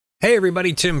Hey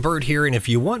everybody, Tim Burt here, and if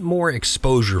you want more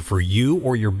exposure for you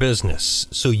or your business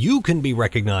so you can be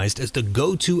recognized as the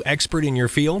go-to expert in your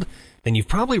field, then you've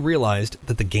probably realized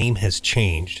that the game has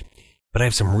changed. But I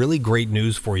have some really great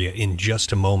news for you in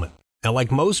just a moment. Now, like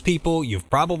most people,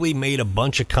 you've probably made a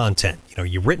bunch of content.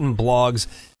 You've written blogs,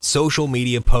 social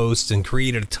media posts, and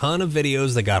created a ton of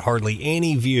videos that got hardly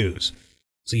any views.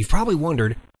 So you've probably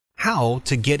wondered how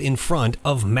to get in front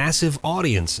of massive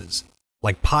audiences.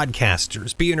 Like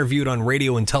podcasters, be interviewed on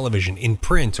radio and television, in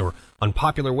print, or on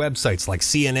popular websites like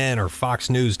CNN or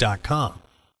FoxNews.com.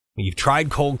 You've tried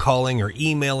cold calling or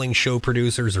emailing show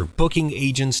producers or booking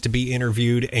agents to be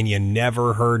interviewed, and you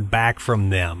never heard back from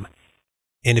them.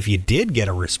 And if you did get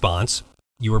a response,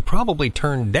 you were probably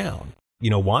turned down.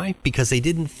 You know why? Because they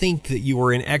didn't think that you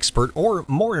were an expert, or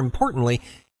more importantly,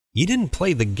 you didn't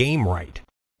play the game right.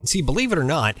 And see, believe it or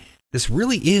not, this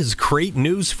really is great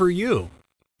news for you.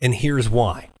 And here's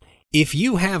why. If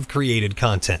you have created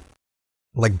content,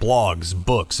 like blogs,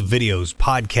 books, videos,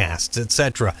 podcasts,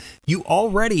 etc., you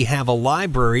already have a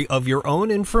library of your own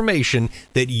information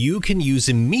that you can use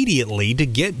immediately to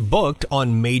get booked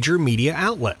on major media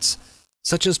outlets,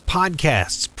 such as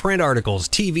podcasts, print articles,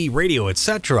 TV, radio,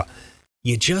 etc.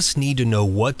 You just need to know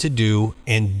what to do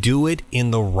and do it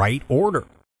in the right order.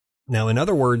 Now, in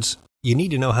other words, you need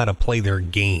to know how to play their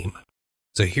game.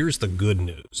 So here's the good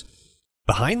news.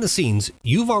 Behind the scenes,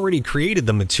 you've already created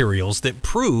the materials that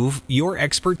prove your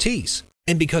expertise.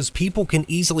 And because people can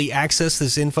easily access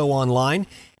this info online,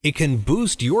 it can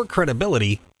boost your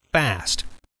credibility fast.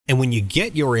 And when you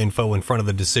get your info in front of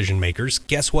the decision makers,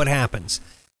 guess what happens?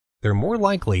 They're more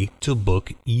likely to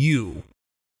book you.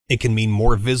 It can mean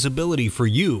more visibility for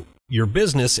you, your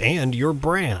business, and your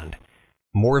brand.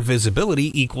 More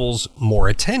visibility equals more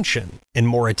attention, and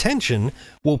more attention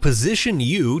will position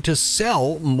you to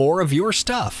sell more of your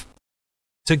stuff,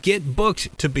 to get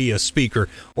booked to be a speaker,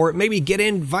 or maybe get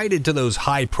invited to those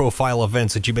high-profile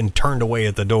events that you've been turned away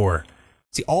at the door.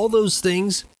 See, all those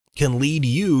things can lead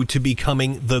you to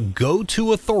becoming the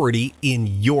go-to authority in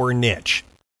your niche.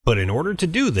 But in order to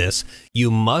do this,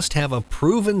 you must have a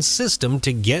proven system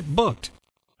to get booked.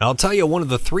 I'll tell you one of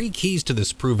the 3 keys to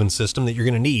this proven system that you're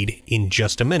going to need in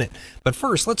just a minute. But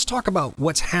first, let's talk about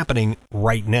what's happening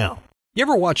right now. You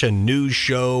ever watch a news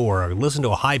show or listen to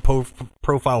a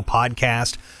high-profile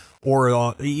podcast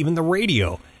or even the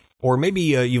radio? Or maybe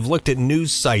you've looked at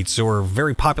news sites or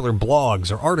very popular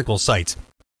blogs or article sites,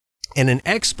 and an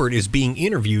expert is being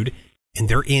interviewed and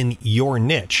they're in your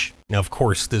niche. Now, of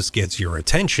course, this gets your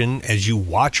attention as you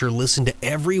watch or listen to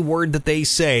every word that they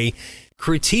say,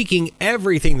 critiquing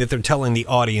everything that they're telling the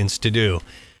audience to do.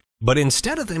 But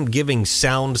instead of them giving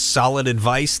sound, solid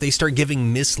advice, they start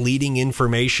giving misleading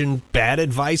information, bad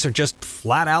advice, or just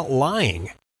flat out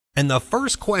lying. And the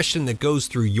first question that goes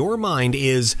through your mind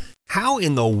is, how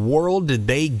in the world did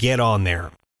they get on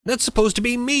there? That's supposed to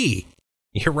be me.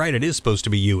 You're right, it is supposed to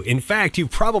be you. In fact,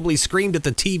 you've probably screamed at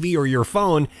the TV or your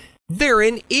phone, they're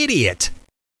an idiot.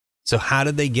 So how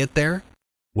did they get there?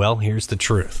 Well, here's the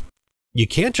truth. You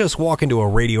can't just walk into a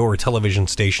radio or television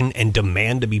station and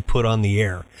demand to be put on the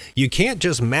air. You can't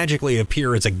just magically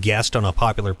appear as a guest on a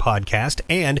popular podcast,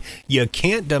 and you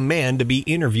can't demand to be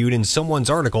interviewed in someone's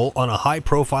article on a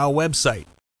high-profile website.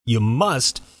 You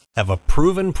must have a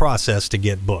proven process to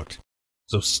get booked.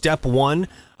 So step 1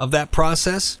 of that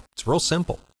process, it's real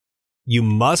simple. You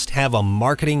must have a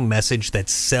marketing message that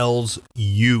sells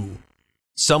you.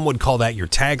 Some would call that your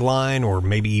tagline or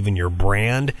maybe even your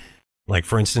brand. Like,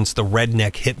 for instance, the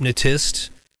redneck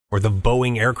hypnotist, or the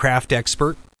Boeing aircraft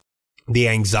expert, the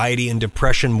anxiety and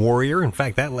depression warrior. In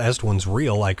fact, that last one's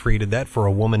real. I created that for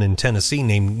a woman in Tennessee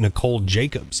named Nicole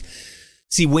Jacobs.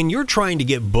 See, when you're trying to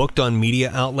get booked on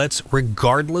media outlets,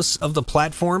 regardless of the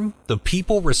platform, the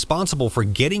people responsible for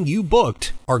getting you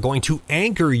booked are going to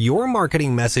anchor your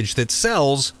marketing message that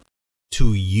sells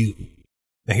to you.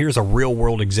 Now, here's a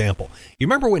real-world example. You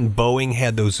remember when Boeing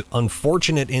had those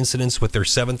unfortunate incidents with their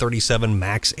 737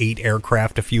 MAX 8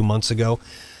 aircraft a few months ago?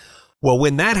 Well,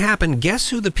 when that happened, guess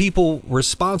who the people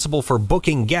responsible for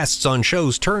booking guests on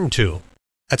shows turned to?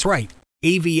 That's right,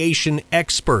 aviation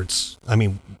experts. I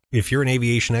mean, if you're an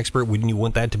aviation expert, wouldn't you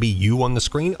want that to be you on the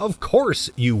screen? Of course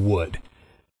you would.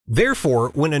 Therefore,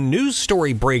 when a news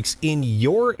story breaks in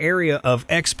your area of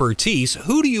expertise,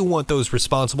 who do you want those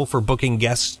responsible for booking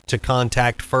guests to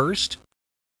contact first?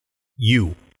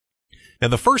 You. Now,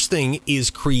 the first thing is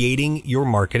creating your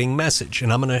marketing message,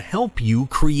 and I'm going to help you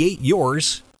create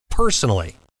yours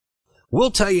personally.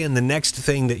 We'll tell you in the next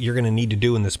thing that you're going to need to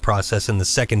do in this process in the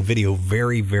second video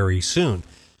very, very soon.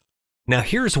 Now,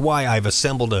 here's why I've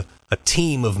assembled a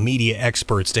team of media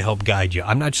experts to help guide you.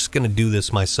 I'm not just going to do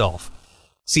this myself.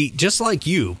 See, just like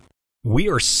you, we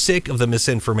are sick of the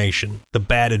misinformation, the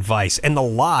bad advice, and the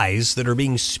lies that are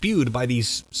being spewed by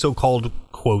these so-called,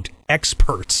 quote,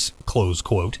 experts, close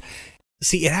quote.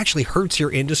 See, it actually hurts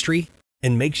your industry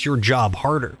and makes your job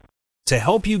harder. To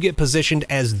help you get positioned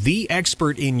as the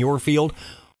expert in your field,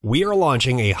 we are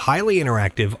launching a highly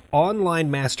interactive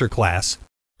online masterclass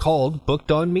called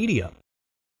Booked on Media.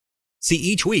 See,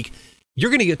 each week, you're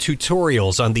going to get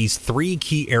tutorials on these 3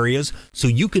 key areas so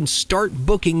you can start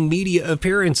booking media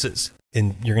appearances.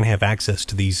 And you're going to have access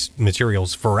to these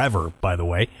materials forever, by the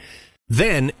way.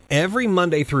 Then, every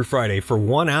Monday through Friday for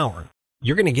 1 hour,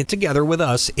 you're going to get together with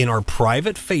us in our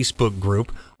private Facebook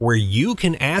group where you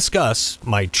can ask us,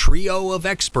 my trio of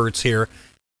experts here,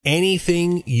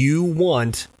 anything you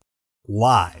want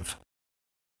live.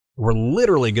 We're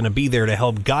literally going to be there to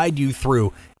help guide you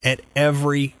through at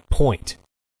every point.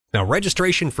 Now,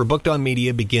 registration for Booked on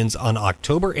Media begins on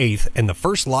October 8th, and the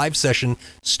first live session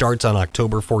starts on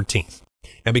October 14th.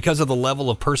 Now, because of the level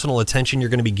of personal attention you're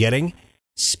going to be getting,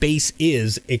 space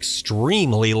is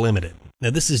extremely limited.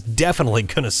 Now, this is definitely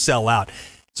going to sell out.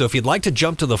 So if you'd like to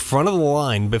jump to the front of the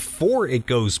line before it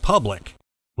goes public,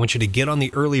 I want you to get on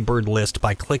the early bird list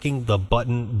by clicking the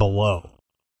button below.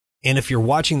 And if you're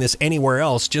watching this anywhere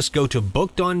else, just go to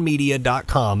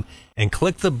bookedonmedia.com and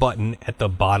click the button at the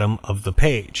bottom of the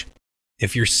page.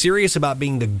 If you're serious about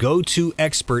being the go-to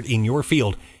expert in your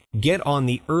field, get on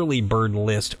the early bird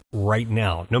list right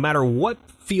now. No matter what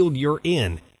field you're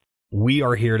in, we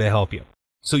are here to help you.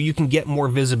 So you can get more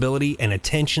visibility and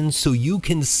attention, so you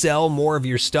can sell more of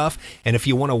your stuff. And if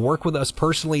you want to work with us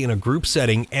personally in a group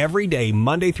setting every day,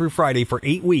 Monday through Friday for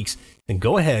 8 weeks, then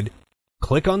go ahead,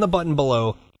 click on the button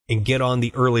below and get on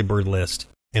the early bird list.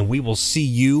 And we will see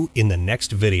you in the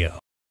next video.